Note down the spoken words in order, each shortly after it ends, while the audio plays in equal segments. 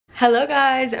Hello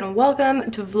guys, and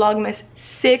welcome to Vlogmas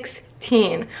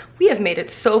 16. We have made it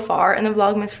so far in the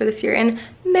Vlogmas for this year, and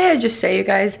may I just say, you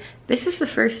guys, this is the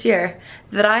first year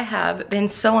that I have been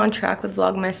so on track with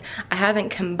Vlogmas. I haven't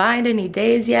combined any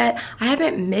days yet. I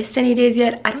haven't missed any days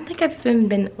yet. I don't think I've even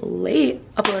been late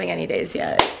uploading any days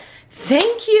yet.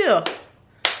 Thank you.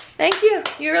 Thank you.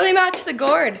 You really matched the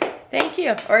gourd. Thank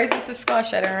you. Or is this a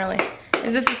squash? I don't really.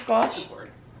 Is this a squash?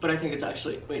 But I think it's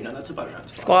actually, wait, no, that's a butternut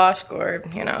squash. Squash, gourd,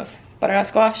 who knows? Butternut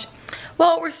squash.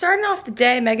 Well, we're starting off the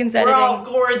day. Megan's editing. We're all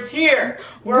gourds here.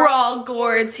 We're all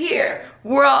gourds here.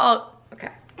 We're all,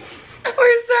 okay. We're starting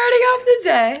off the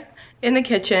day in the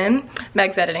kitchen.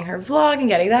 Meg's editing her vlog and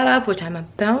getting that up, which I'm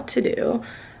about to do.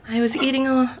 I was eating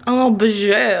a little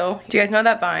baguette. Do you guys know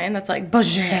that vine? That's like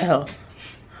baguette.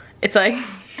 It's like,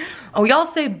 oh, y'all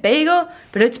say bagel,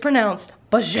 but it's pronounced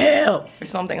baguette or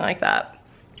something like that.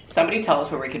 Somebody tell us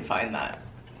where we can find that.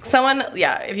 Someone,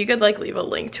 yeah, if you could like leave a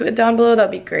link to it down below, that'd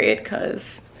be great,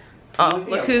 cause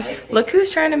look who's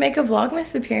trying to make a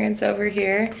Vlogmas appearance over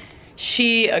here.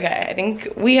 Okay, I think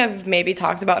we have maybe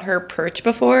talked about her perch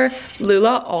before.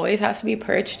 Lula always has to be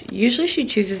perched. Usually she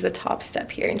chooses the top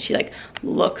step here and she like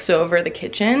looks over the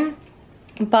kitchen.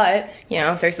 But, you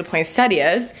know, there's the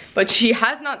poinsettias, but she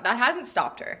has not, that hasn't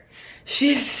stopped her.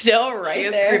 She's still right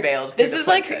there. She has prevailed. This is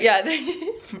like, yeah.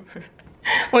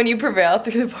 When you prevail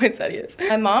through the poinsettias.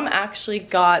 My mom actually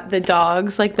got the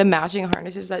dogs like the matching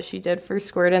harnesses that she did for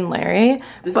Squirt and Larry.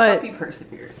 This puppy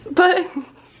perseveres. But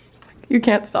you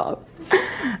can't stop.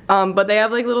 But they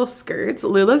have like little skirts.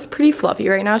 Lula's pretty fluffy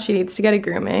right now. She needs to get a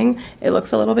grooming. It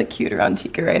looks a little bit cuter on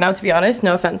Tika right now, to be honest.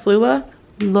 No offense, Lula.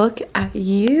 Look at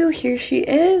you. Here she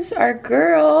is, our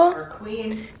girl. Our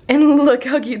queen. And look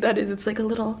how cute that is. It's like a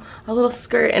little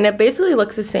skirt, and it basically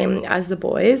looks the same as the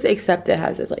boys, except it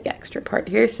has this like extra part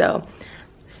here. So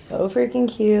freaking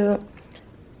cute.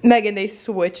 Megan, they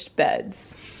switched beds.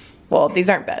 Well, these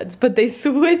aren't beds, but they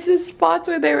switched the spots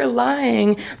where they were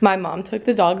lying. My mom took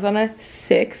the dogs on a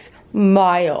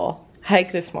 6-mile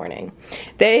hike this morning.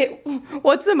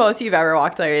 What's the most you've ever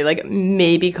walked, Larry? Like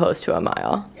maybe close to a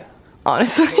mile. Yeah.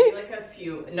 Honestly. Maybe like a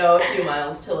few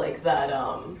miles to like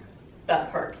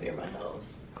that park near my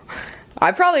house.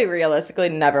 I've probably realistically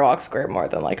never walked Squirt more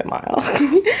than like a mile.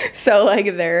 So like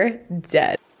they're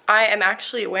dead. I am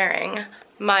actually wearing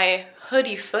my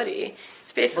hoodie footy.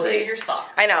 It's basically, look at your sock.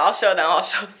 I know, I'll show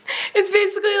them. It's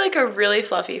basically like a really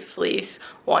fluffy fleece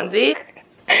onesie. Look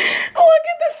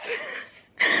at this.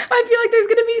 I feel like there's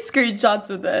gonna be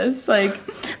screenshots of this, like,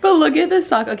 but look at this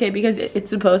sock. Okay, because it's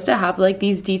supposed to have like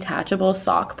these detachable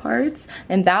sock parts,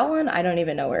 and that one I don't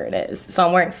even know where it is, so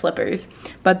I'm wearing slippers,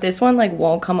 but this one like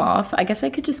won't come off. I guess I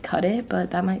could just cut it,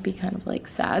 but that might be kind of like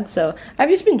sad, so I've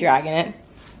just been dragging it.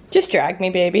 Just drag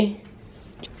me, baby.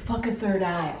 Fuck a third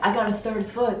eye. I got a third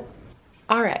foot.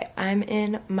 All right, I'm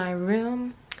in my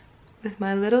room with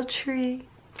my little tree.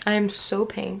 I am so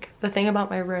pink. The thing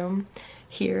about my room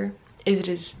here is it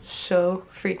is so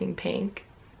freaking pink.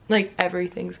 Like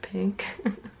everything's pink.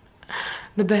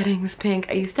 The bedding's pink.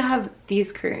 I used to have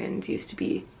these curtains used to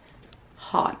be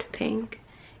hot pink.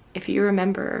 If you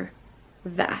remember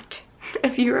that.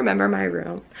 If you remember my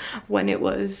room when it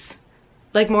was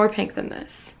like more pink than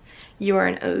this, you are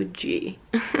an OG.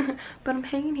 But I'm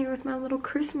hanging here with my little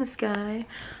Christmas guy.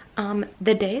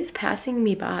 The day is passing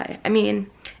me by. I mean,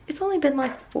 it's only been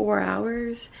like 4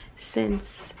 hours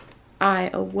since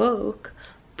I awoke,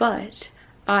 but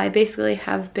I basically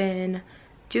have been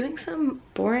doing some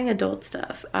boring adult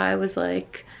stuff. I was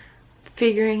like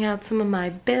figuring out some of my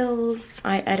bills.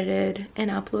 I edited and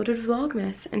uploaded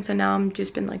Vlogmas, and so now I'm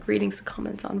just been like reading some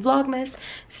comments on Vlogmas,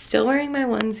 still wearing my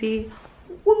onesie,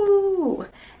 woo!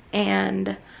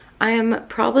 And I am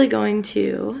probably going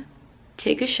to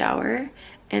take a shower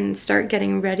and start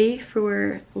getting ready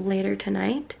for later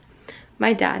tonight.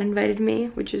 My dad invited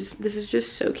me, this is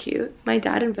just so cute. My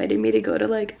dad invited me to go to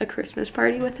like a Christmas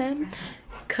party with him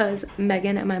because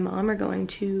Megan and my mom are going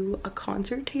to a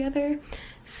concert together.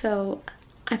 So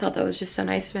I thought that was just so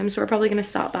nice of him. So we're probably gonna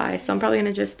stop by. So I'm probably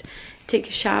gonna just take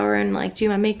a shower and like do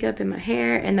my makeup and my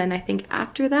hair. And then I think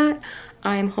after that,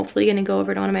 I'm hopefully gonna go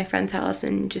over to one of my friend's house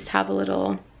and just have a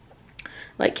little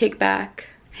like kick back,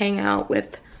 hang out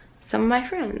with some of my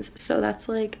friends. So that's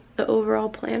like the overall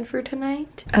plan for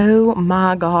tonight. Oh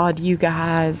my god, you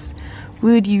guys,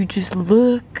 would you just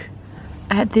look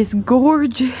at this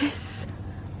gorgeous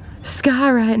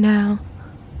sky right now?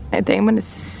 I think I'm gonna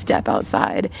step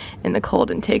outside in the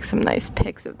cold and take some nice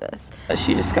pics of this.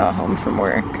 She just got home from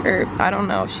work, or I don't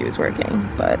know if she was working,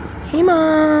 but hey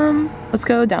mom, let's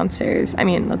go downstairs. I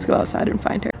mean, let's go outside and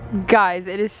find her. Guys,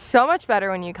 it is so much better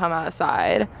when you come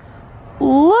outside.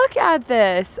 Look at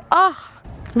this. Ah,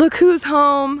 Look who's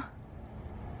home.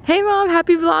 Hey mom,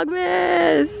 happy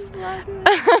Vlogmas.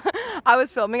 I was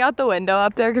filming out the window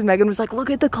up there because Megan was like, look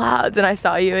at the clouds, and I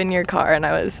saw you in your car and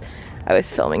I was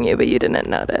filming you, but you didn't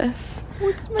notice.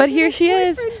 But here she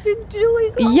is.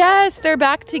 Yes, they're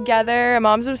back together.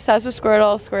 Mom's obsessed with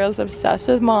Squirtle. Squirtle's obsessed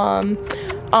with mom.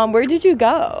 Where did you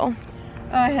go?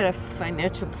 Oh, I had a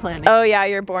financial planning. Oh yeah,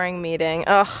 your boring meeting.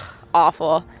 Ugh,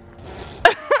 awful.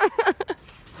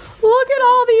 Look at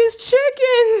all these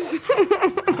chickens.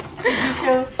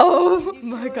 Oh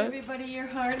my god. Everybody your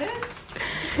harness?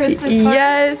 Christmas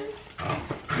yes.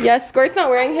 Yes, Squirt's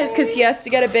not wearing his because he has to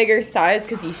get a bigger size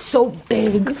because he's so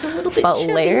big. He's a little bit but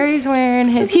chubby. Larry's wearing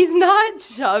his. He's not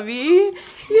chubby.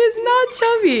 He is not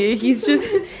chubby. He's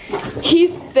just,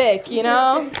 he's thick, you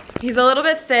know? He's a little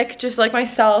bit thick, just like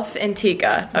myself and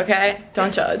Tika, okay?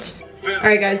 Don't judge. All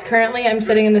right, guys, currently I'm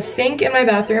sitting in the sink in my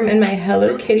bathroom in my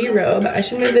Hello Kitty robe. I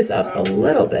should move this up a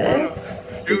little bit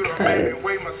because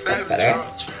that's better.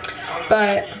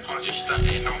 But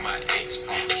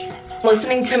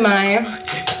listening to my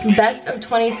best of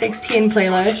 2016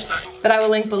 playlist that I will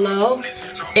link below.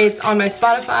 It's on my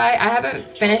Spotify. I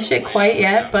haven't finished it quite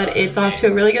yet, but it's off to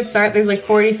a really good start. There's like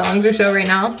 40 songs or so right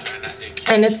now.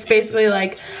 And it's basically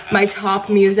like my top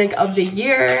music of the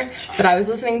year that I was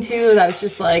listening to. That is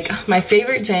just like my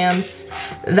favorite jams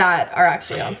that are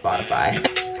actually on Spotify.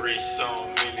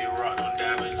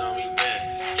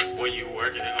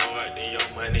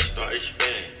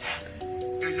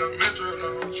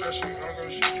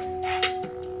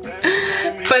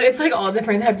 But it's like all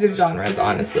different types of genres,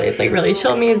 honestly. It's like really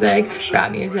chill music,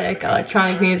 rap music,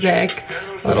 electronic music,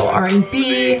 a little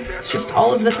R&B. It's just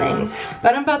all of the things.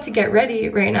 But I'm about to get ready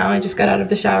right now. I just got out of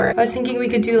the shower. I was thinking we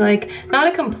could do like, not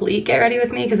a complete get ready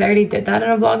with me because I already did that in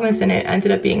a Vlogmas and it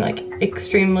ended up being like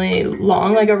extremely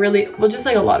long, like a really, well, just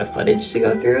like a lot of footage to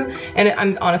go through. And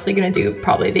I'm honestly gonna do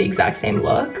probably the exact same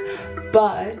look.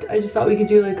 But I just thought we could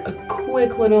do like a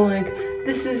quick little like,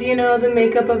 this is, you know, the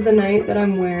makeup of the night that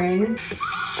I'm wearing.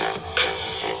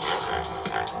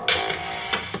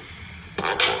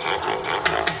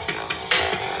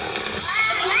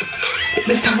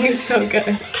 This song is so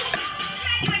good.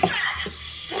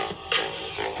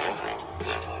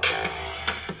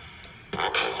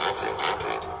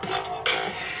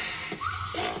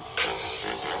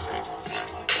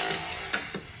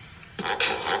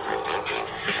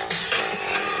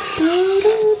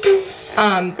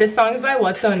 This song is by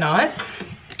What's So Not,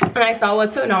 and I saw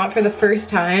What's So Not for the first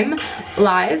time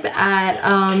live at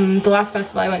the last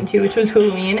festival I went to, which was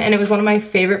Halloween, and it was one of my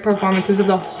favorite performances of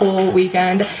the whole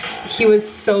weekend. He was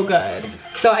so good.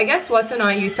 So I guess What's So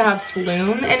Not used to have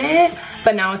Flume in it,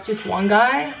 but now it's just one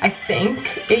guy. I think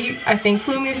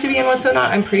Flume used to be in What's So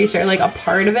Not. I'm pretty sure, like a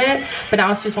part of it, but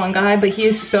now it's just one guy. But he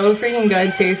is so freaking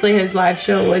good. Seriously, his live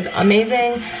show was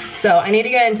amazing. So I need to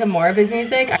get into more of his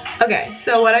music. Okay,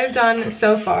 so what I've done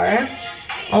so far,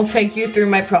 I'll take you through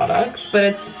my products, but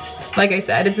it's, like I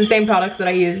said, it's the same products that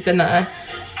I used in the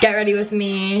Get Ready With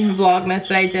Me Vlogmas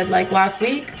that I did like last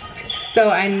week.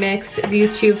 So I mixed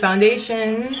these two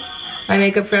foundations, my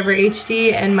Makeup Forever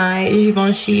HD and my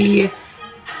Givenchy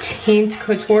Teint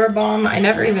Couture Balm. I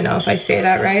never even know if I say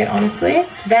that right, honestly.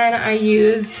 Then I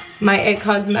used my IT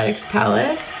Cosmetics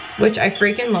palette, which I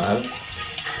freaking love.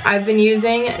 I've been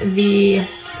using the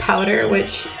powder,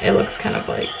 which it looks kind of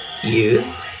like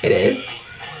used. It is.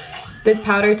 This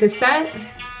powder to set.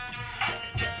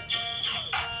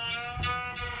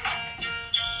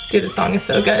 Dude, the song is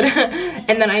so good.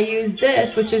 And then I use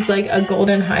this, which is like a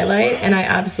golden highlight, and I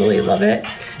absolutely love it.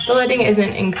 The lighting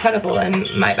isn't incredible in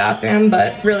my bathroom,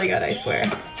 but really good, I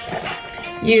swear.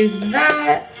 Use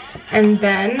that. And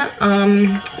then,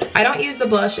 I don't use the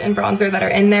blush and bronzer that are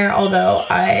in there, although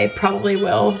I probably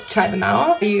will try them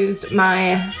out. I used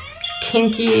my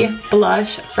Kinky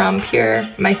blush from Pure,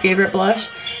 my favorite blush,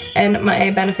 and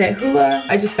my Benefit Hoola.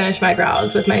 I just finished my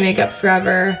brows with my Makeup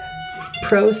Forever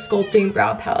Pro Sculpting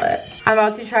Brow Palette. I'm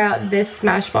about to try out this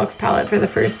Smashbox palette for the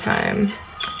first time.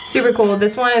 Super cool.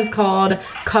 This one is called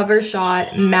Cover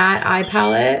Shot Matte Eye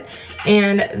Palette,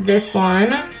 and this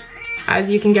one, as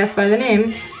you can guess by the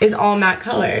name, is all matte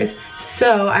colors.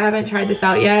 So I haven't tried this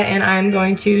out yet, and I'm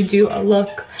going to do a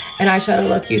look, an eyeshadow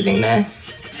look using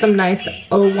this. Some nice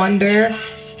Oh Wonder.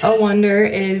 Oh Wonder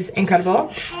is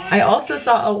incredible. I also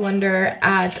saw Oh Wonder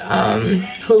at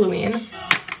Halloween.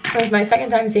 It was my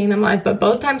second time seeing them live, but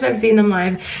both times I've seen them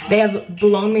live, they have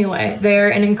blown me away. They're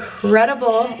an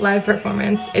incredible live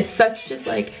performance. It's such just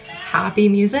like happy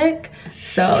music.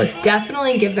 So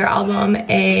definitely give their album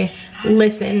a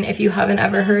listen if you haven't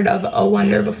ever heard of Oh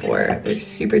Wonder before. They're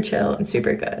super chill and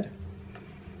super good.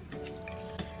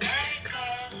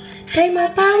 make my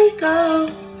body go.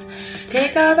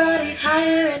 Take our bodies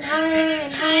higher and higher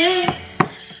and higher.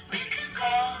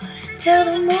 Till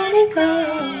the morning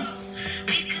glow.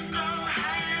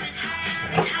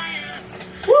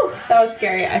 Whew, that was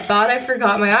scary. I thought I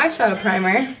forgot my eyeshadow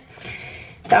primer.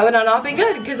 That would not be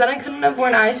good because then I couldn't have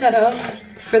worn eyeshadow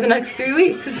for the next 3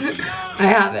 weeks. I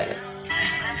have it.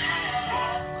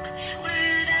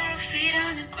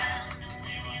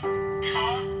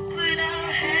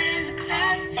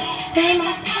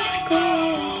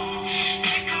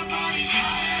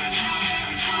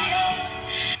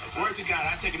 Word to God,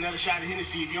 I take another shot of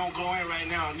Hennessy. If you don't go in right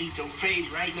now, I need your face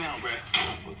right now,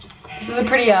 bruh. This is a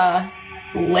pretty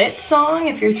lit song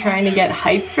if you're trying to get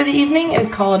hyped for the evening. It is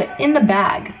called In the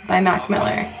Bag by Mac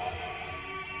Miller.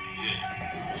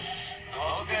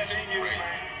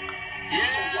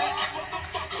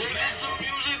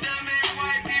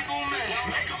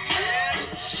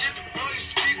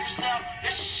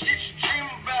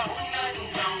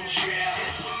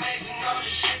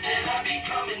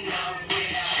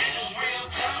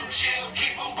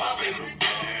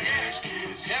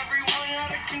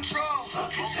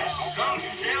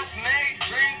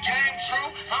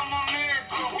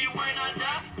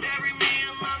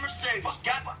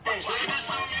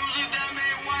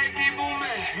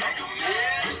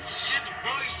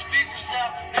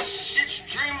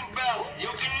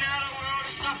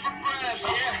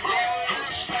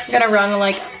 I'm gonna run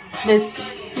like this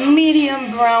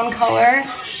medium brown color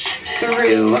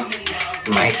through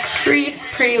my crease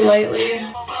pretty lightly.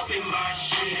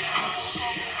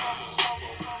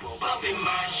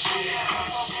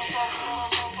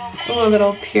 Ooh, a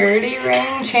little purity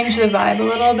ring, change the vibe a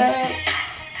little bit.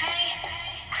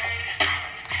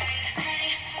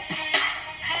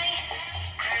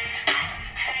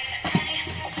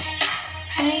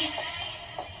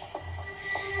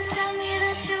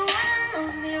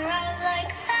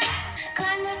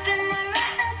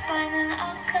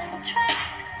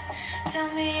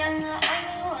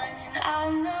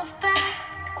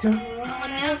 No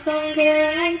one else gonna get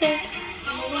it like that.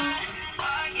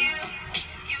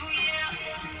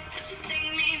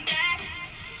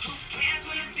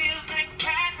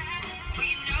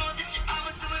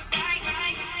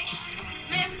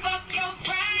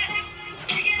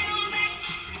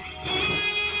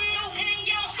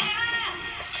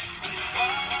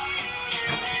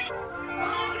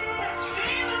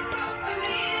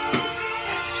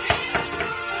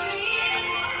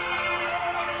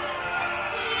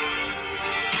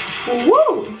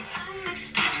 Woo!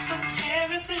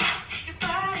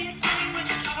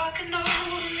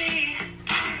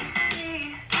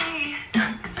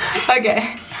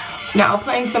 Okay, now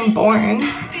playing some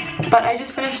Borns, but I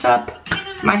just finished up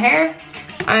my hair.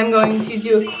 I'm going to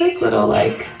do a quick little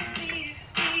like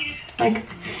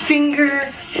finger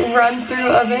run through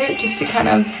of it just to kind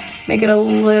of make it a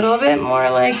little bit more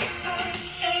like,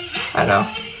 I don't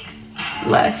know,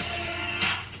 less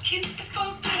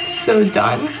so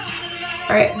done.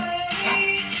 All right,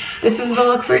 yes, this is the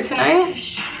look for tonight.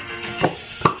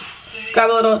 Grab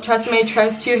a little Tresemme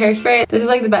Tress 2 hairspray. This is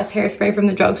like the best hairspray from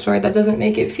the drugstore that doesn't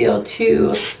make it feel too,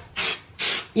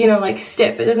 you know, like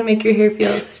stiff. It doesn't make your hair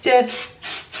feel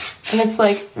stiff, and it's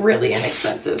like really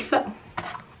inexpensive, so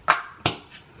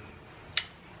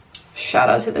shout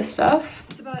out to this stuff.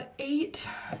 It's about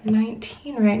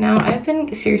 8:19 right now. I've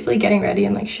been seriously getting ready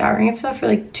and like showering and stuff for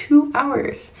like 2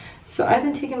 hours. So I've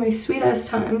been taking my sweet ass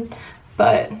time,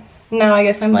 but now I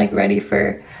guess I'm like ready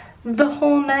for the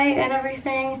whole night and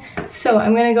everything. So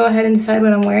I'm gonna go ahead and decide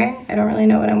what I'm wearing. I don't really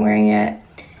know what I'm wearing yet.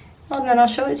 Well, then I'll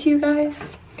show it to you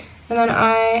guys. And then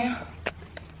I'm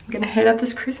gonna hit up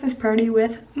this Christmas party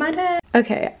with my dad.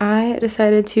 Okay, I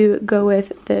decided to go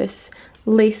with this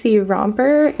lacy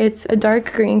romper. It's a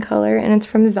dark green color and it's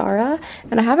from Zara,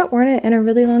 and I haven't worn it in a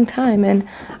really long time and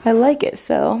I like it,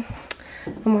 so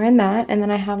I'm wearing that. And then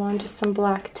I have on just some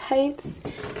black tights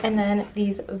and then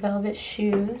these velvet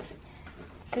shoes.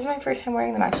 This is my first time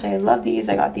wearing them actually. I love these.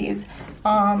 I got these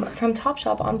from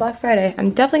Topshop on Black Friday.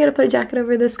 I'm definitely gonna put a jacket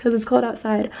over this because it's cold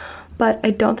outside, but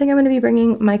I don't think I'm gonna be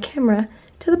bringing my camera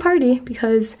to the party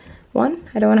because 1,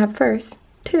 I don't wanna have furs.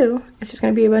 2, it's just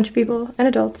gonna be a bunch of people and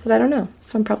adults that I don't know,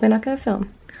 so I'm probably not gonna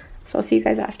film. So I'll see you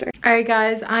guys after. All right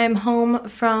guys, I'm home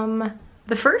from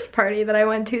the first party that I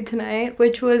went to tonight,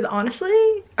 which was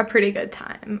honestly a pretty good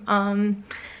time.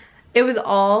 It was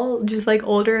all just like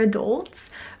older adults,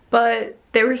 but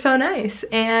they were so nice,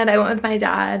 and I went with my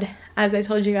dad, as I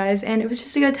told you guys, and it was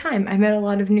just a good time. I met a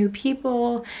lot of new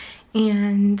people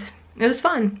and it was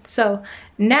fun. So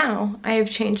now I have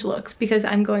changed looks because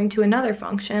I'm going to another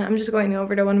function. I'm just going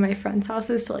over to one of my friends'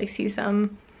 houses to like see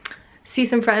some see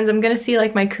some friends. I'm gonna see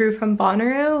like my crew from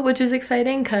Bonnaroo, which is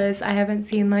exciting because I haven't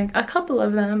seen like a couple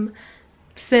of them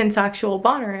since actual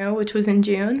Bonnaroo, which was in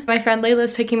June. My friend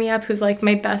Layla's picking me up, who's like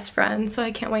my best friend, so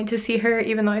I can't wait to see her,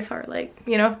 even though I saw her like,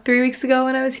 you know, 3 weeks ago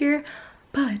when I was here.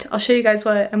 But I'll show you guys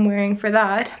what I'm wearing for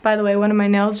that. By the way, one of my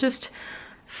nails just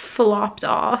flopped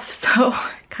off, so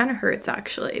it kind of hurts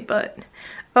actually, but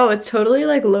oh, it's totally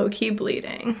like low-key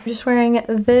bleeding. I'm just wearing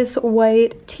this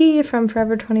white tee from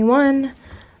Forever 21,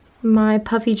 my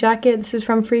puffy jacket, this is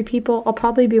from Free People. I'll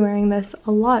probably be wearing this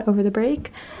a lot over the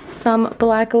break. Some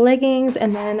black leggings,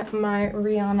 and then my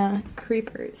Rihanna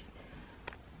creepers.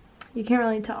 You can't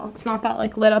really tell, it's not that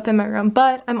like lit up in my room,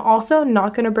 but I'm also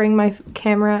not gonna bring my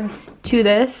camera to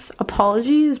this.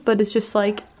 Apologies, but it's just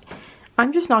like,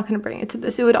 I'm just not gonna bring it to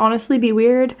this. It would honestly be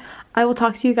weird. I will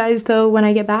talk to you guys though when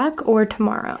I get back or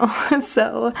tomorrow.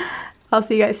 So I'll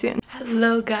see you guys soon.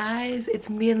 Hello guys, it's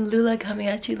me and Lula coming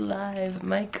at you live.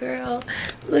 My girl,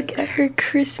 look at her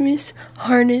Christmas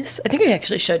harness. I think I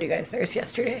actually showed you guys theirs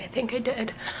yesterday. I think I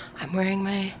did. I'm wearing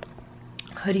my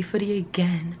hoodie footy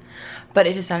again, but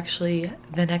it is actually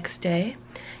the next day,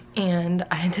 and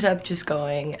I ended up just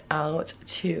going out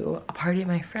to a party of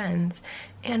my friends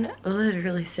and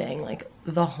literally staying like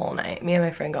the whole night. Me and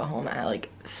my friend got home at like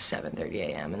 7:30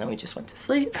 a.m. and then we just went to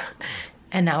sleep.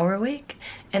 And now we're awake,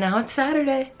 and now it's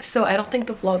Saturday, so I don't think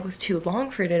the vlog was too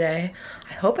long for today.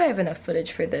 I hope I have enough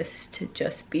footage for this to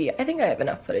just be, I think I have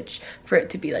enough footage for it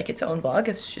to be like its own vlog.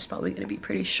 It's just probably gonna be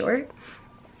pretty short,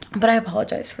 but I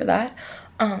apologize for that.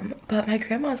 But my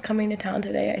grandma's coming to town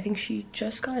today. I think she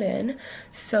just got in,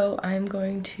 so I'm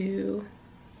going to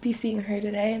be seeing her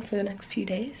today and for the next few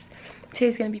days.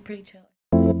 Today's gonna be pretty chill.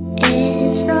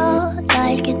 It's not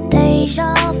like a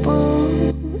deja vu,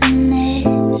 and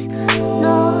it's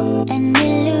not an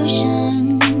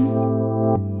illusion,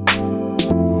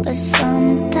 but some